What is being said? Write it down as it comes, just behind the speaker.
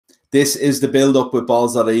This is the Build-Up with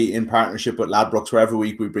Balls.ie in partnership with Ladbrokes, where every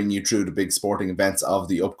week we bring you through the big sporting events of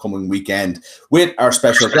the upcoming weekend with our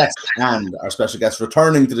special guest, and our special guest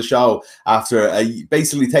returning to the show after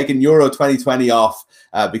basically taking Euro 2020 off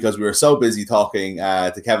because we were so busy talking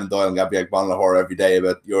to Kevin Doyle and Gabriel Bonlahor every day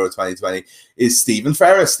about Euro 2020, is Stephen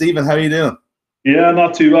Ferris. Stephen, how are you doing? Yeah,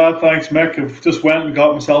 not too bad, thanks, Mick. I've just went and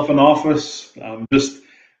got myself an office.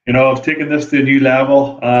 I've taken this to a new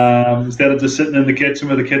level. Instead of just sitting in the kitchen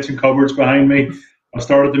with the kitchen cupboards behind me, I've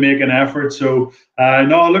started to make an effort. So,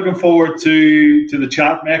 looking forward to the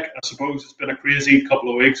chat, Mick. I suppose it's been a crazy couple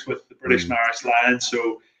of weeks with the British and Irish Lions,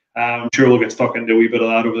 so I'm sure we'll get stuck into a wee bit of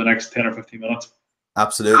that over the next 10 or 15 minutes.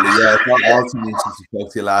 Absolutely, yeah. It's not all too much since we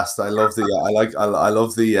spoke to you last. I love the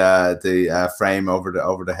frame over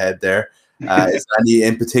the head there. Is there any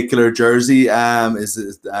in particular jersey? Is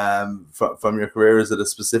it from your career? Is it a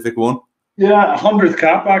specific one? Yeah, 100th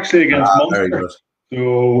cap actually against Munster. Very good.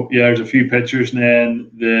 So yeah, there's a few pictures, and then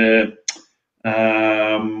the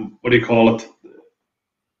what do you call it?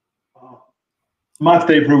 Match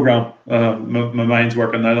day program. My mind's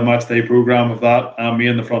working now. The match day program of that. Me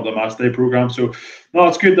in the front of the match day program. So no,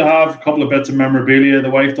 it's good to have a couple of bits of memorabilia. The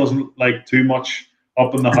wife doesn't like too much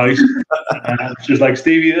up in the house. She's like,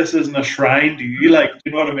 Stevie, this isn't a shrine. Do you know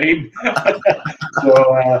what I mean?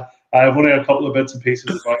 So I've only a couple of bits and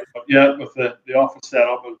pieces about it. But yeah, with the office set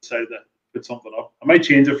up, I decided to put something up. I might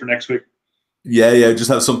change it for next week. Yeah, just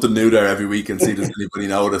have something new there every week and see does anybody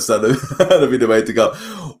notice. That'll be the way to go.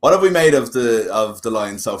 What have we made of the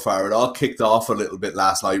Lions so far? It all kicked off a little bit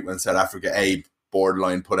last night when South Africa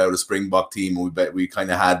borderline put out a Springbok team. We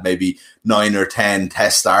kind of had maybe 9 or 10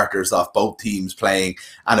 test starters off both teams playing,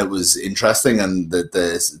 and it was interesting. And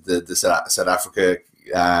the South Africa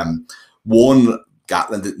won.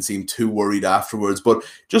 Gatland didn't seem too worried afterwards, but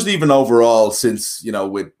just even overall, since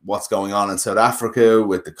with what's going on in South Africa,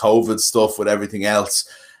 with the COVID stuff, with everything else,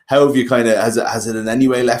 how have you has it in any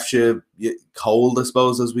way left you cold? I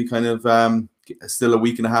suppose as we kind of still a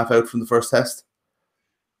week and a half out from the first test.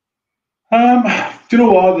 Do you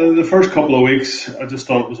know what? The first couple of weeks, I just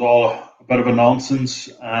thought it was all a bit of a nonsense.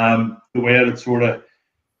 The way it sort of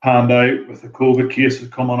panned out with the COVID cases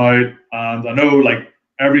coming out, and I know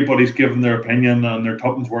everybody's given their opinion and their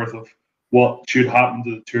tuppence worth of what should happen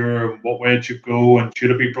to the tour and what way it should go, and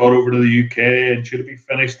should it be brought over to the UK and should it be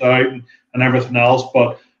finished out and everything else.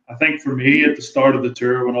 But I think for me, at the start of the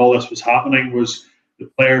tour, when all this was happening, was the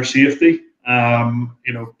player safety.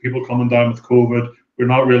 People coming down with COVID. We're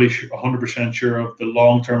not really 100% sure of the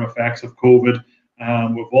long-term effects of COVID.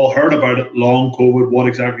 We've all heard about it, long COVID. What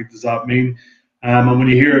exactly does that mean? And when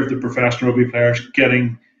you hear of the professional rugby players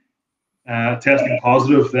getting testing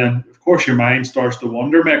positive, then of course your mind starts to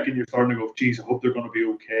wonder, Mick, and you're starting to go, geez, I hope they're going to be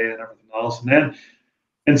okay and everything else. And then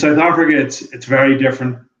in South Africa, it's very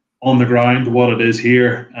different on the ground to what it is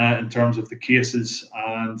here in terms of the cases.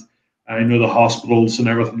 And I know the hospitals and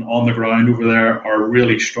everything on the ground over there are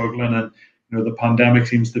really struggling, and the pandemic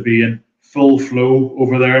seems to be in full flow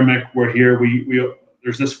over there, Mick. We're here, we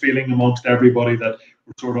there's this feeling amongst everybody that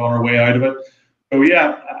we're sort of on our way out of it. So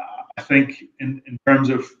yeah, I think in terms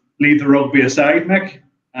of leave the rugby aside, Mick,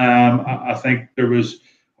 I think there was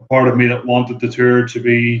a part of me that wanted the tour to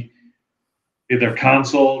be either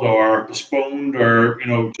cancelled or postponed or,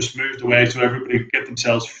 just moved away so everybody could get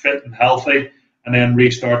themselves fit and healthy and then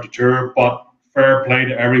restart the tour. But fair play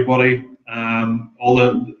to everybody, all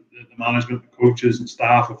the management, the coaches and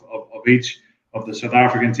staff of each of the South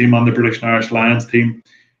African team and the British and Irish Lions team.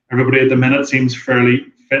 Everybody at the minute seems fairly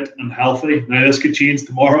fit and healthy. Now, this could change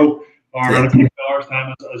tomorrow or in a few hours'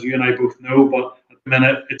 time, as you and I both know, but at the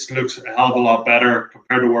minute it looks a hell of a lot better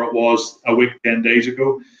compared to where it was a week, 10 days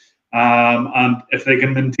ago. And if they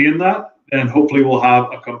can maintain that, then hopefully we'll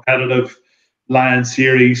have a competitive Lions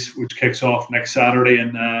series, which kicks off next Saturday,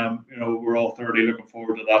 and we're all thoroughly looking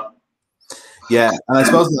forward to that. Yeah, and I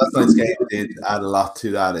suppose last night's game did add a lot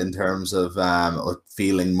to that in terms of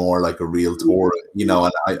feeling more like a real tour,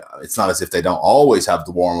 and it's not as if they don't always have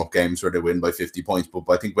the warm-up games where they win by 50 points, but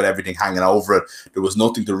I think with everything hanging over it, there was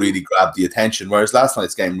nothing to really grab the attention, whereas last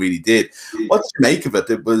night's game really did. What did you make of it?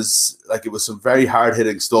 It was some very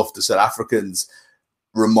hard-hitting stuff, the South Africans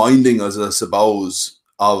reminding us, I suppose,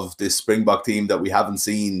 of this Springbok team that we haven't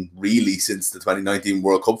seen really since the 2019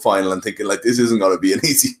 World Cup final, and thinking this isn't going to be an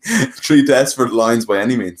easy 3 tests for the Lions by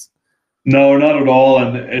any means. No, not at all.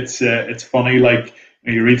 And it's funny,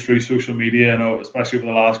 you read through social media, especially over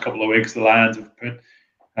the last couple of weeks, the Lions have put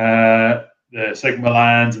the Sigma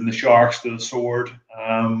Lions and the Sharks to the sword.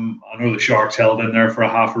 I know the Sharks held in there for a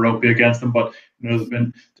half a rugby against them, but they've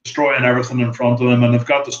been destroying everything in front of them, and they've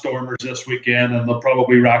got the Stormers this weekend, and they'll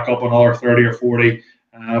probably rack up another 30 or 40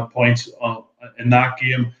 points in that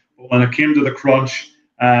game. But when it came to the crunch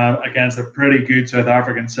against a pretty good South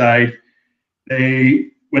African side, they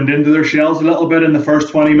went into their shells a little bit in the first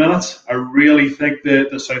 20 minutes. I really think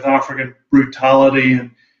that the South African brutality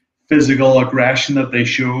and physical aggression that they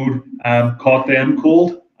showed caught them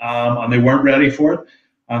cold, and they weren't ready for it.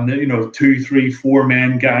 And 2, 3, 4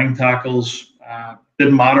 men gang tackles.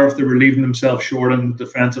 Didn't matter if they were leaving themselves short on the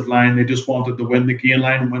defensive line. They just wanted to win the gain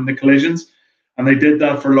line and win the collisions, and they did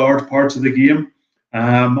that for large parts of the game.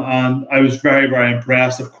 And I was very, very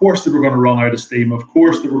impressed. Of course, they were going to run out of steam. Of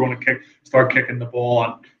course, they were going to start kicking the ball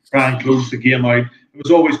and try and close the game out. It was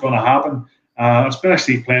always going to happen,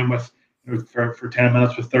 especially playing with for 10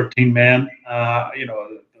 minutes with 13 men. It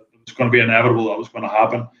was going to be inevitable that was going to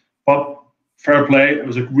happen. But fair play. It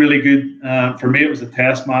was a really good, for me, it was a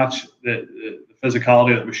test match, the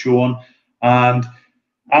physicality that was shown. And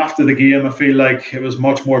after the game, I feel like it was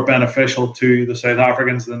much more beneficial to the South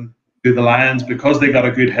Africans than to the Lions, because they got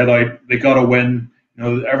a good hit out. They got a win.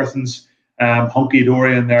 Everything's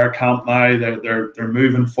hunky-dory in their camp now. They're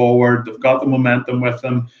moving forward. They've got the momentum with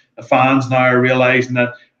them. The fans now are realising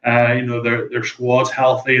that their squad's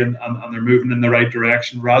healthy and they're moving in the right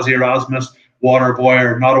direction. Rassie Erasmus, water boy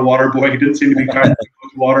or not a water boy, he didn't seem to be carrying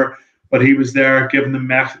water, but he was there giving them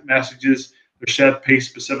messages. Their set piece,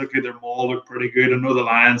 specifically their maul, looked pretty good. I know the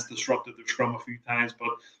Lions disrupted their scrum a few times,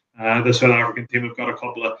 but the South African team have got a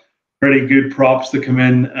couple of pretty good props to come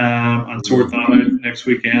in and sort that out next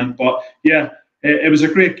weekend. But yeah, it was a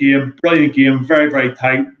great game, brilliant game, very, very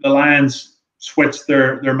tight. The Lions switched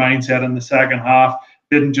their mindset in the second half,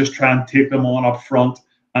 didn't just try and take them on up front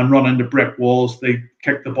and run into brick walls. They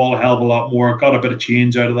kicked the ball a hell of a lot more, got a bit of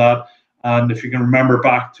change out of that. And if you can remember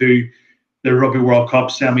back to the Rugby World Cup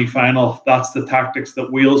semi-final, that's the tactics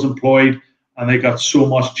that Wales employed, and they got so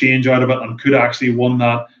much change out of it and could actually won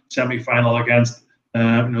that semi-final against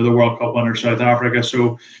the World Cup winner South Africa.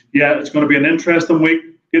 So yeah, it's going to be an interesting week.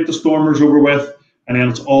 Get the Stormers over with, and then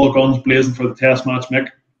it's all guns blazing for the test match, Mick.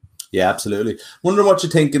 Yeah, absolutely. Wonder what you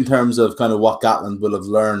think in terms of kind of what Gatland will have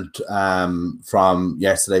learned from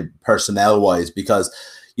yesterday personnel-wise, because,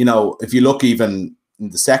 if you look even in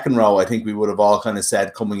the second row, I think we would have all kind of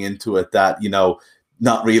said coming into it that,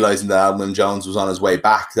 not realising that Alwyn Jones was on his way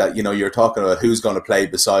back, that, you're talking about who's going to play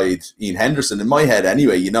beside Iain Henderson, in my head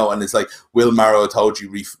anyway, and it's like, will Maro Itoje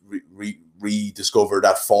rediscover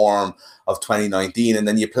that form of 2019? And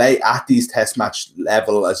then you play at these test match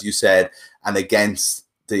level, as you said, and against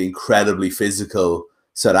the incredibly physical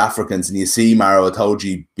South Africans, and you see Maro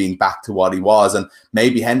Itoje being back to what he was, and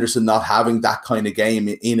maybe Henderson not having that kind of game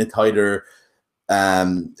in a tighter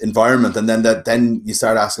environment. And then you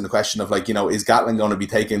start asking the question of, like, is Gatland going to be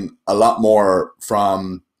taking a lot more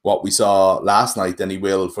from what we saw last night than he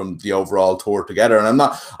will from the overall tour together? And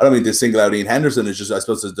I don't mean to single out Iain Henderson. It's just, I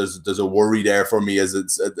suppose there's a worry there for me, as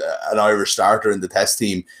it's an Irish starter in the test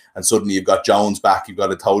team, and suddenly you've got Jones back, you've got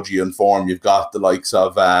Itoje in form, you've got the likes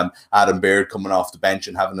of Adam Baird coming off the bench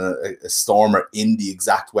and having a stormer in the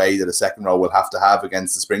exact way that a second row will have to have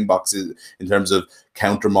against the Springboks in terms of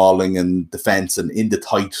counter mauling and defence and in the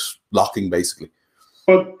tight locking, basically.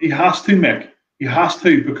 But he has to, Mick. He has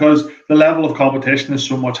to, because the level of competition is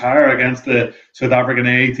so much higher against the South African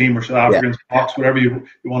A team or South African Box, whatever you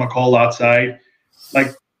want to call that side.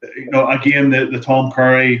 Like, again, the Tom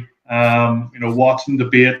Curry, Watson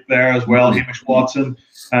debate there as well, Hamish Watson,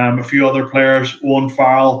 a few other players. Owen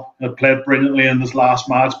Farrell that played brilliantly in this last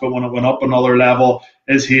match, but when it went up another level,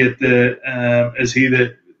 is he the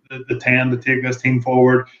 10 to take this team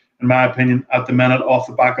forward? In my opinion, at the minute, off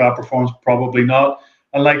the back of that performance, probably not.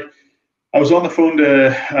 And I was on the phone to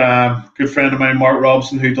a good friend of mine, Mark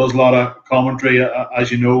Robson, who does a lot of commentary, as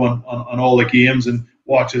you know, on all the games and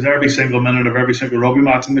watches every single minute of every single rugby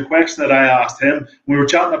match. And the question that I asked him, we were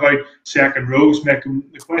chatting about second rows, Mick, and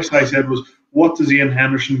the question I said was, what does Iain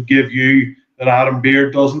Henderson give you that Adam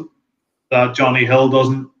Baird doesn't, that Johnny Hill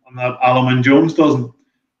doesn't, and that Alwyn Jones doesn't?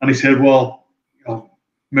 And he said, well,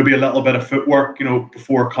 maybe a little bit of footwork,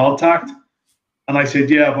 before contact. And I said,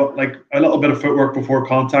 yeah, but like a little bit of footwork before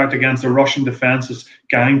contact against a Russian defence is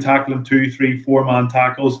gang tackling, 2, 3, 4 man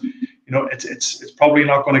tackles. It's probably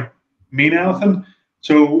not going to mean anything.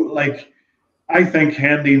 So, I think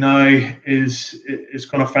Hendy now is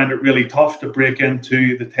going to find it really tough to break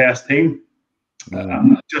into the test team,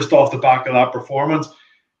 just off the back of that performance.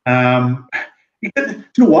 He didn't,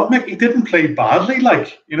 you know what, Mick? He didn't play badly.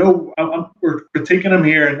 We're critiquing him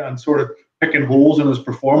here and sort of picking holes in his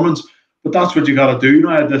performance. But that's what you got to do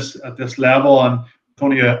now at this level, and it's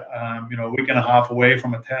only a week and a half away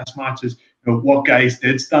from a test match. Is what guys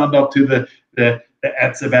did stand up to the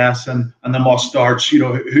Etzebeth and the must-starts,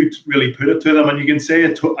 who really put it to them. And you can say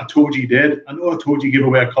Itoje did. I know Itoje gave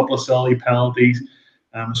away a couple of silly penalties,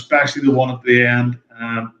 especially the one at the end.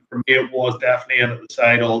 For me, it was definitely in at the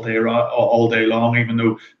side all day long, even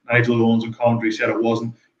though Nigel Owens and commentary said it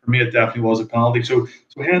wasn't. For me, it definitely was a penalty. So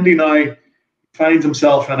Hendy now finds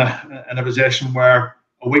himself in a position where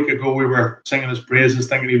a week ago we were singing his praises,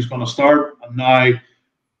 thinking he was going to start, and now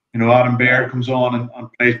Adam Baird comes on and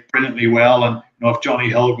plays brilliantly well. And if Johnny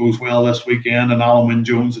Hill goes well this weekend and Alan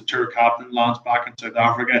Wynne-Jones, the tour captain, lands back in South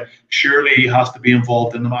Africa, surely he has to be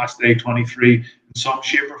involved in the match day 23 in some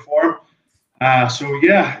shape or form.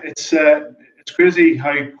 It's crazy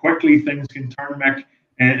how quickly things can turn, Mick,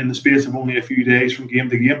 in the space of only a few days from game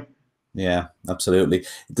to game. Yeah, absolutely.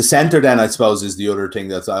 The centre then, I suppose, is the other thing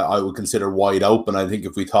that I would consider wide open. I think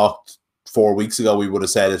if we talked 4 weeks ago, we would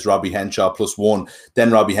have said it's Robbie Henshaw +1.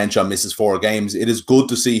 Then Robbie Henshaw misses 4 games. It is good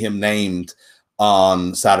to see him named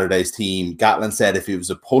on Saturday's team. Gatland said if it was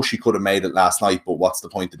a push, he could have made it last night, but what's the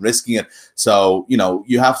point in risking it? So,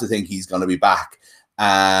 you have to think he's going to be back.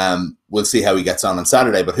 We'll see how he gets on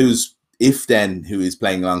Saturday. But who is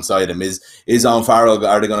playing alongside him? Is Owen Farrell,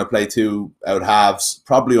 are they going to play 2 out halves?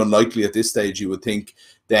 Probably unlikely at this stage, you would think.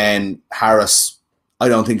 Then Harris, I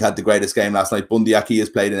don't think had the greatest game last night. Bundy Aki has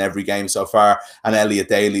played in every game so far, and Elliot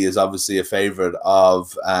Daly is obviously a favourite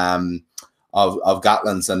of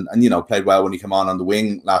Gatland's, and played well when he came on the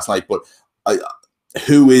wing last night. But I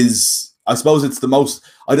suppose it's the most.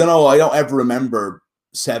 I don't know. I don't ever remember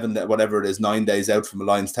 9 days out from a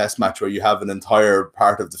Lions Test match where you have an entire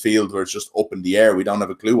part of the field where it's just up in the air. We don't have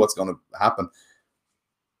a clue what's going to happen.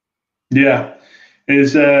 Yeah.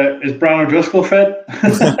 Is Brown O'Driscoll fit?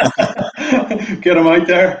 Get him out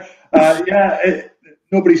there.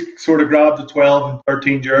 Nobody's sort of grabbed the 12 and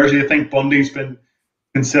 13 jersey. I think Bundy's been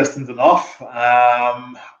consistent enough.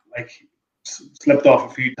 Slipped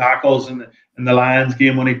off a few tackles in the Lions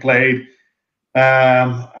game when he played.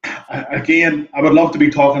 Again, I would love to be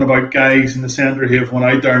talking about guys in the centre who have went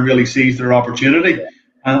out there and really seized their opportunity,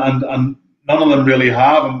 and none of them really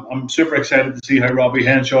have. I'm super excited to see how Robbie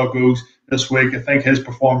Henshaw goes this week. I think his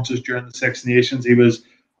performances during the Six Nations, he was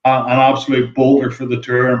an absolute bolter for the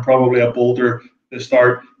tour, and probably a bolter to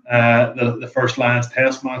start the first Lions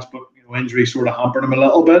Test match. But injury sort of hampered him a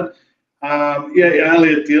little bit.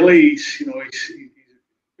 Elliot Daly, he's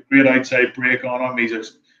a great outside break on him. He's a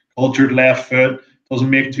cultured left foot. Doesn't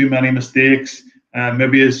make too many mistakes.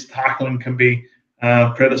 Maybe his tackling can be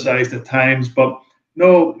criticised at times, but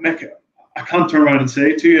no, Mick, I can't turn around and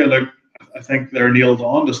say to you, look, I think they're nailed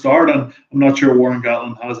on to start, and I'm not sure Warren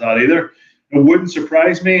Gatland has that either. It wouldn't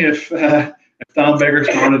surprise me if Dan Biggar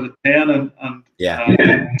started at 10 and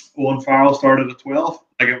Owen Farrell started at 12.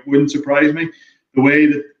 It wouldn't surprise me. The way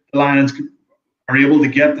that the Lions are able to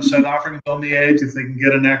get the South Africans on the edge, if they can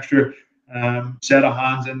get an extra set of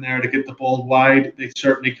hands in there to get the ball wide, they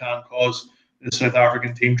certainly can cause the South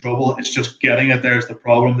African team trouble. It's just getting it there is the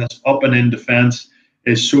problem. This up and in defence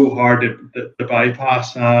is so hard to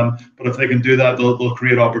bypass. But if they can do that, they'll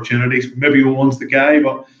create opportunities. Maybe Owen's the guy,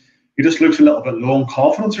 but he just looks a little bit low in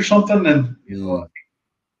confidence or something, and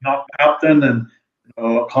not captain. And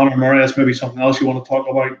Conor Murray, that's maybe something else you want to talk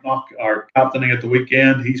about. Or captaining at the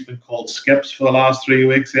weekend, he's been called Skips for the last 3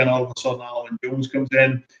 weeks. Then all of a sudden, Alan Jones comes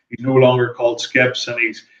in. He's no longer called Skips, and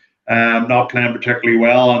he's not playing particularly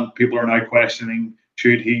well. And people are now questioning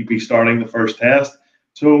should he be starting the first test.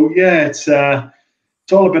 So it's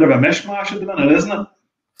all a bit of a mishmash at the minute, isn't it?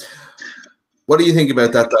 What do you think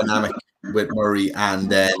about that dynamic with Murray, and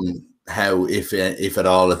then how, if at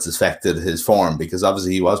all, it's affected his form? Because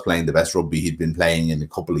obviously he was playing the best rugby he'd been playing in a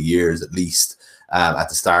couple of years at least, at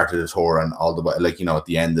the start of the tour and all the way, at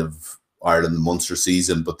the end of Ireland Munster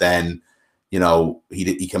season. But then,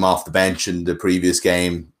 he came off the bench in the previous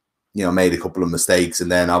game, made a couple of mistakes,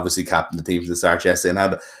 and then obviously captained the team from the start yesterday and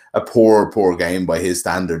had a poor game by his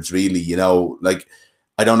standards, really.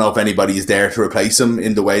 I don't know if anybody is there to replace him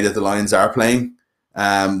in the way that the Lions are playing,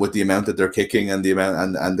 with the amount that they're kicking and the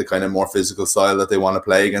amount and the kind of more physical style that they want to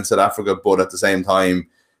play against South Africa. But at the same time,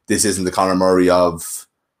 this isn't the Conor Murray of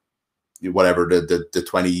whatever the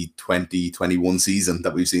 2020-21 season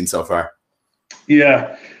that we've seen so far.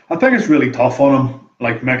 Yeah, I think it's really tough on him.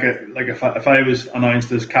 If I was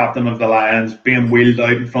announced as captain of the Lions, being wheeled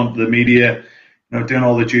out in front of the media, doing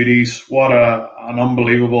all the duties, what an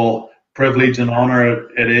unbelievable privilege and honour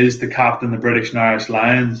it is to captain the British and Irish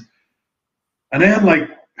Lions. And then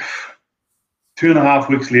 2.5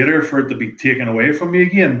 weeks later for it to be taken away from me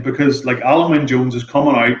again, because Alan Wynne-Jones is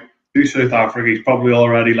coming out to South Africa. He's probably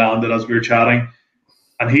already landed as we were chatting,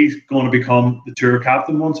 and he's going to become the tour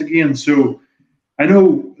captain once again. So I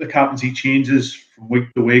know the captaincy changes from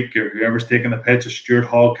week to week, or whoever's taking the pitch. Is Stuart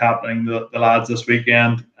Hogg captaining the lads this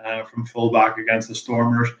weekend from fullback against the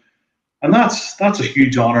Stormers, and that's a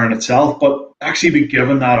huge honour in itself. But actually be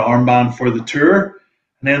given that armband for the tour,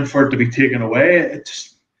 and then for it to be taken away,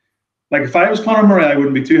 it's like, if I was Conor Murray, I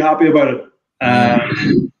wouldn't be too happy about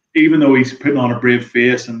it. Even though he's putting on a brave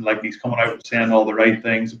face and like he's coming out and saying all the right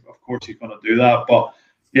things, of course he's going to do that. But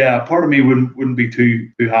yeah, part of me wouldn't be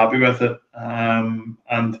too happy with it.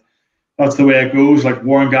 And that's the way it goes. Like,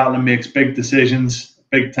 Warren Gatland makes big decisions,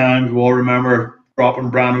 big times. We all remember dropping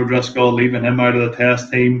Brandon O'Driscoll, leaving him out of the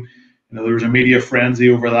test team. You know, there was a media frenzy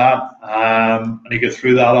over that, and he got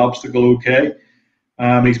through that obstacle okay.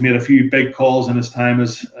 He's made a few big calls in his time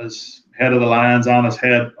as head of the Lions and as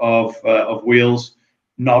head of Wales.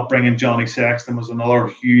 Not bringing Johnny Sexton was another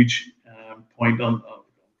huge point on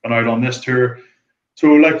out on this tour.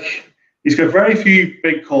 So, like, he's got very few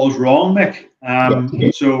big calls wrong,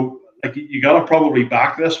 Mick. So, like, you got to probably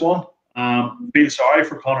back this one. Feel sorry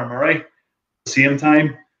for Conor Murray at the same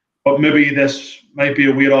time, but maybe this might be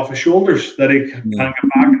a weight off his shoulders that he can get back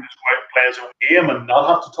and just go out and play his own game and not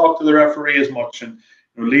have to talk to the referee as much, and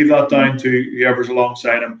leave that down to whoever's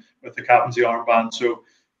alongside him with the captaincy armband. So,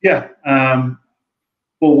 yeah.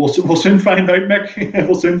 Well, we'll soon find out, Mick.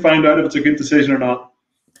 We'll soon find out if it's a good decision or not.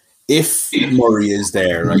 If Murray is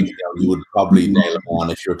there, right, you would probably nail him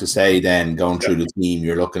on. If you're to say, then going through the team,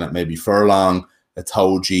 you're looking at maybe Furlong,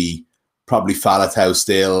 Itoje, probably Faletau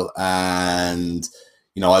still, and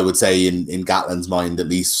I would say in Gatland's mind, at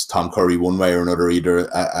least Tom Curry one way or another,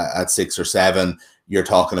 either at 6 or 7. You're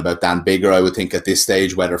talking about Dan Biggar, I would think, at this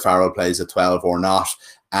stage, whether Farrell plays at 12 or not.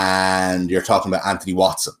 And you're talking about Anthony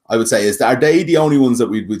Watson. I would say, are they the only ones that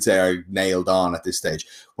we would say are nailed on at this stage?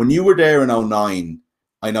 When you were there in 2009,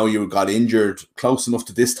 I know you got injured close enough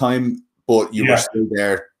to this time, but you were still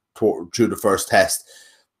there through the first test.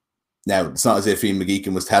 Now, it's not as if Ian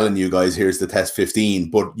McGeechan was telling you guys, here's the test 15,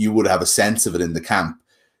 but you would have a sense of it in the camp.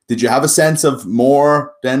 Did you have a sense of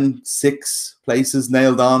more than 6 places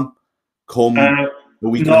nailed on come a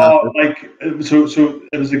week and a half? So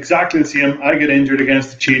it was exactly the same. I get injured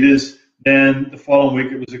against the Cheetahs. Then the following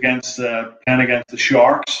week it was against the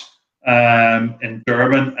Sharks in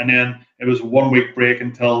Durban, and then it was a 1 week break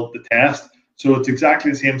until the test. So it's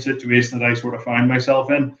exactly the same situation that I sort of found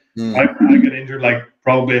myself in. I got injured like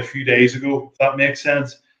probably a few days ago, if that makes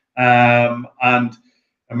sense. And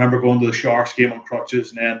I remember going to the Sharks game on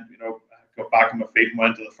crutches, and then got back on my feet and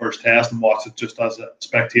went to the first test and watched it just as a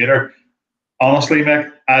spectator. Honestly,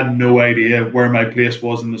 Mick, I had no idea where my place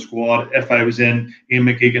was in the squad. If I was in Ian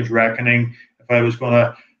McGeechan's reckoning, if I was going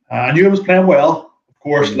to... I knew I was playing well. Of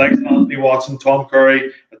course, like Anthony Watson, Tom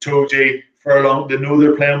Curry, Itoje, Furlong, they know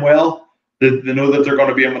they're playing well. They know that they're going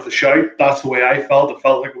to be in with a shout. That's the way I felt. It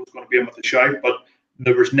felt like it was going to be in with a shout, but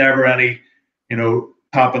there was never any,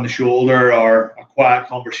 tap on the shoulder or a quiet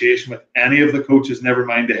conversation with any of the coaches, never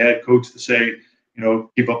mind the head coach, to say,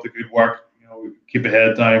 keep up the good work, keep your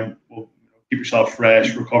head down, keep yourself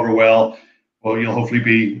fresh, recover well. Well, you'll hopefully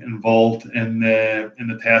be involved in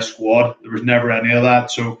the test squad. There was never any of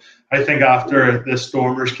that. So I think after this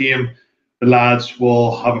Stormers game, the lads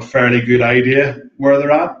will have a fairly good idea where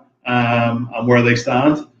they're at and where they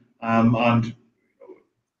stand. And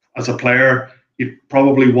as a player, you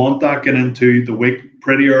probably want that getting into the week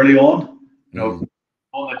pretty early on.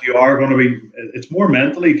 That you are going to be. It's more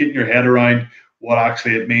mentally getting your head around what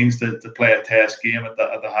actually it means to play a test game at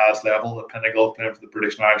the highest level, the pinnacle, playing for the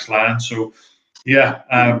British and Irish Lions. So,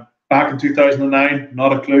 back in 2009,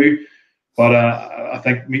 not a clue. But I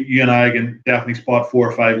think you and I can definitely spot 4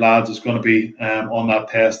 or 5 lads is going to be on that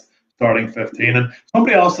test starting 15. And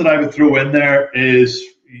somebody else that I would throw in there is,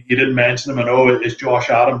 you didn't mention him, I know, is Josh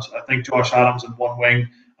Adams. I think Josh Adams in one wing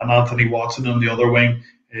and Anthony Watson on the other wing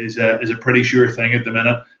is a pretty sure thing at the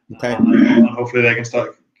minute. Okay. And hopefully they can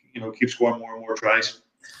start, keep scoring more and more tries.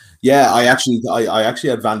 Yeah, I actually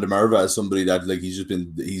had Van der Merwe as somebody that, like, he's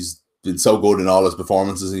been so good in all his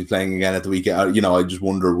performances. He's playing again at the weekend. I just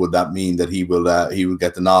wonder, would that mean that he will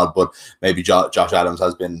get the nod? But maybe Josh Adams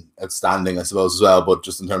has been outstanding, I suppose, as well. But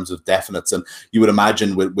just in terms of definites, and you would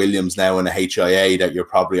imagine with Williams now in a HIA that you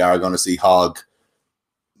probably are going to see Hogg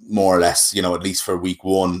more or less, at least for week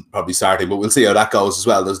 1, probably starting. But we'll see how that goes as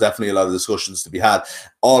well. There's definitely a lot of discussions to be had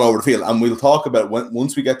all over the field, and we'll talk about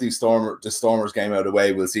once we get the Stormers game out of the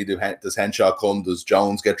way. We'll see, does Henshaw come? Does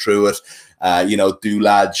Jones get through it? Do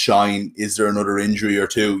lads shine? Is there another injury or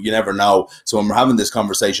two? You never know. So when we're having this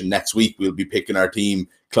conversation next week, we'll be picking our team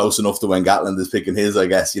close enough to when Gatland is picking his, I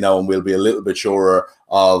guess, and we'll be a little bit surer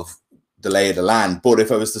of the lay of the land. But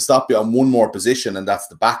if I was to stop you on one more position, and that's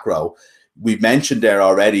the back row, we've mentioned there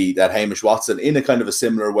already that Hamish Watson, in a kind of a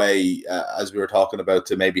similar way as we were talking about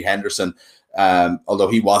to maybe Henderson, although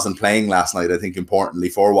he wasn't playing last night, I think importantly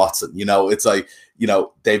for Watson, it's like,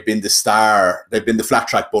 they've been the flat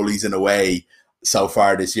track bullies in a way so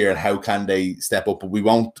far this year, and how can they step up? But we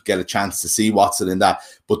won't get a chance to see Watson in that.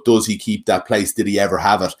 But does he keep that place? Did he ever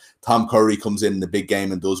have it? Tom Curry comes in the big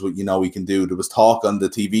game and does what he can do. There was talk on the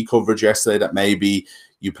TV coverage yesterday that maybe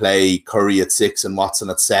you play Curry at 6 and Watson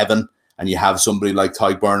at 7, and you have somebody like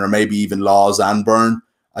Tyburn or maybe even Laws and Byrne.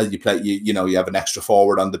 As you play, you have an extra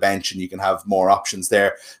forward on the bench and you can have more options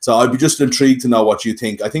there. So I'd be just intrigued to know what you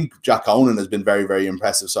think. I think Jack Conan has been very, very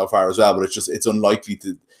impressive so far as well, but it's unlikely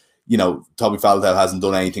to. Toby Faletau hasn't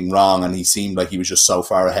done anything wrong, and he seemed like he was just so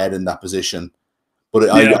far ahead in that position. But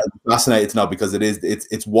I'm fascinated to know, because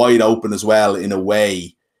it's wide open as well in a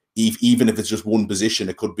way. Even if it's just one position,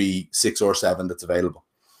 it could be 6 or 7 that's available.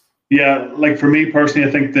 Yeah, like for me personally,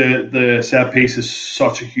 I think the set piece is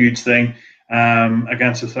such a huge thing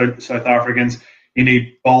against the South Africans. You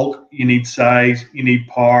need bulk, you need size, you need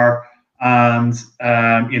power, and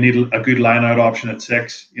you need a good line-out option at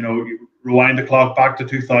 6. You rewind the clock back to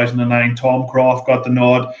 2009. Tom Croft got the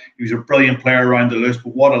nod. He was a brilliant player around the loose,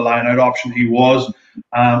 but what a line-out option he was.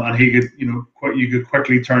 And he could, you could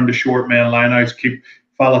quickly turn to short man line-outs, keep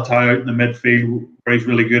Faletau out in the midfield, where he's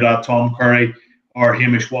really good at, Tom Curry or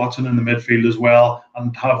Hamish Watson in the midfield as well,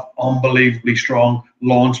 and have unbelievably strong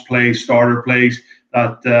launch plays, starter plays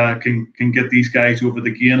that can get these guys over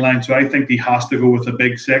the gain line. So I think he has to go with a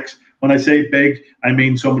big 6. When I say big, I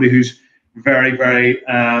mean somebody who's very, very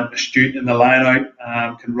astute in the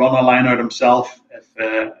line-out, can run a line-out himself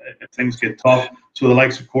if things get tough. So the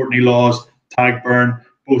likes of Courtney Laws, Tyburn,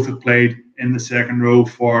 both have played in the second row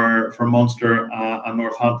for Munster and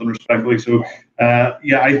Northampton respectively. So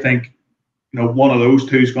I think one of those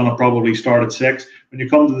two is going to probably start at 6. When you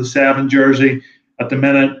come to the 7 jersey, at the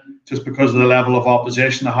minute, just because of the level of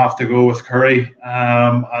opposition, I have to go with Curry.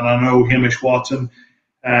 And I know Hamish Watson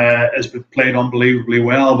has been played unbelievably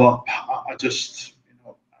well, but I just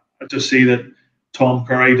see that Tom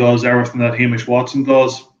Curry does everything that Hamish Watson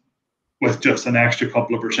does, with just an extra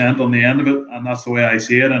couple of % on the end of it, and that's the way I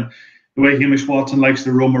see it. And the way Hamish Watson likes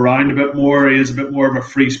to roam around a bit more, he is a bit more of a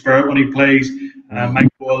free spirit when he plays. Might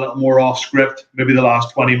go a little more off script. Maybe the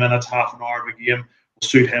last 20 minutes, half an hour of a game will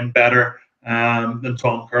suit him better than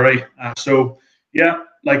Tom Curry. That's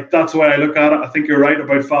the way I look at it. I think you're right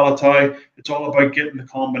about Faletau. It's all about getting the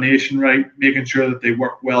combination right, making sure that they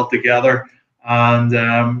work well together, and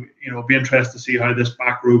be interested to see how this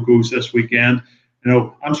back row goes this weekend.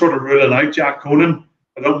 I'm sort of ruling out Jack Conan.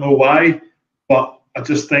 I don't know why, but I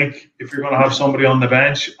just think if you're going to have somebody on the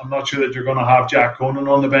bench, I'm not sure that you're going to have Jack Conan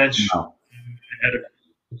on the bench ahead of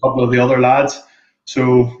a couple of the other lads.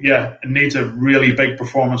 So, it needs a really big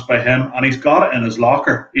performance by him, and he's got it in his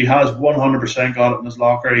locker. He has 100% got it in his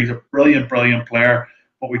locker. He's a brilliant, brilliant player,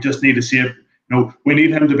 but we just need to see it. We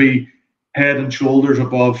need him to be head and shoulders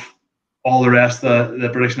above all the rest of the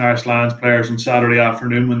British and Irish Lions players on Saturday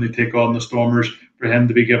afternoon when they take on the Stormers, for him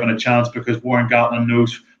to be given a chance, because Warren Gatland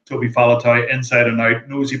knows Toby Faletau inside and out,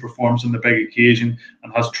 knows he performs on the big occasion,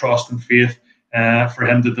 and has trust and faith for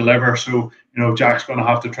him to deliver. So, Jack's going to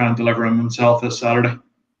have to try and deliver him himself this Saturday.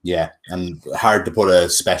 Yeah, and hard to put a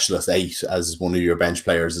specialist 8 as one of your bench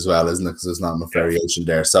players as well, isn't it? Because there's not enough variation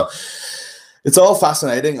there. So it's all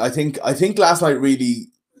fascinating. I think last night really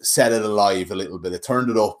set it alive a little bit. It turned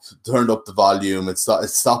up the volume. It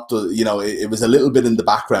stopped. It was a little bit in the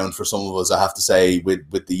background for some of us, I have to say,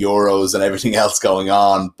 with the Euros and everything else going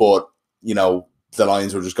on. But the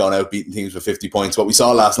Lions were just going out beating teams with 50 points. What we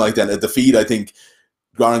saw last night then at the feed, I think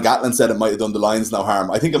Warren Gatland said it might have done the Lions no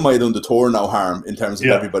harm. I think it might have done the tour no harm in terms of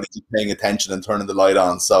everybody paying attention and turning the light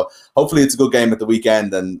on. So hopefully it's a good game at the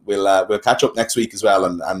weekend, and we'll catch up next week as well,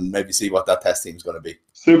 and maybe see what that test team is going to be.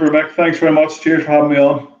 Super, Mick. Thanks very much. Cheers for having me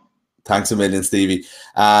on. Thanks a million, Stevie.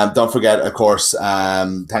 Don't forget, of course,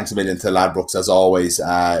 thanks a million to Ladbrokes, as always,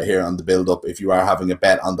 here on the Build-Up. If you are having a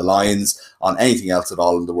bet on the Lions, on anything else at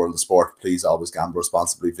all in the world of sport, please always gamble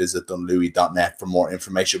responsibly. Visit dunlewy.net for more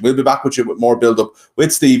information. We'll be back with you with more Build-Up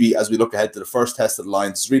with Stevie as we look ahead to the first test of the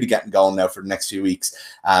Lions. It's really getting going now for the next few weeks,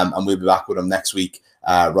 and we'll be back with him next week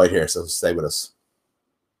right here, so stay with us.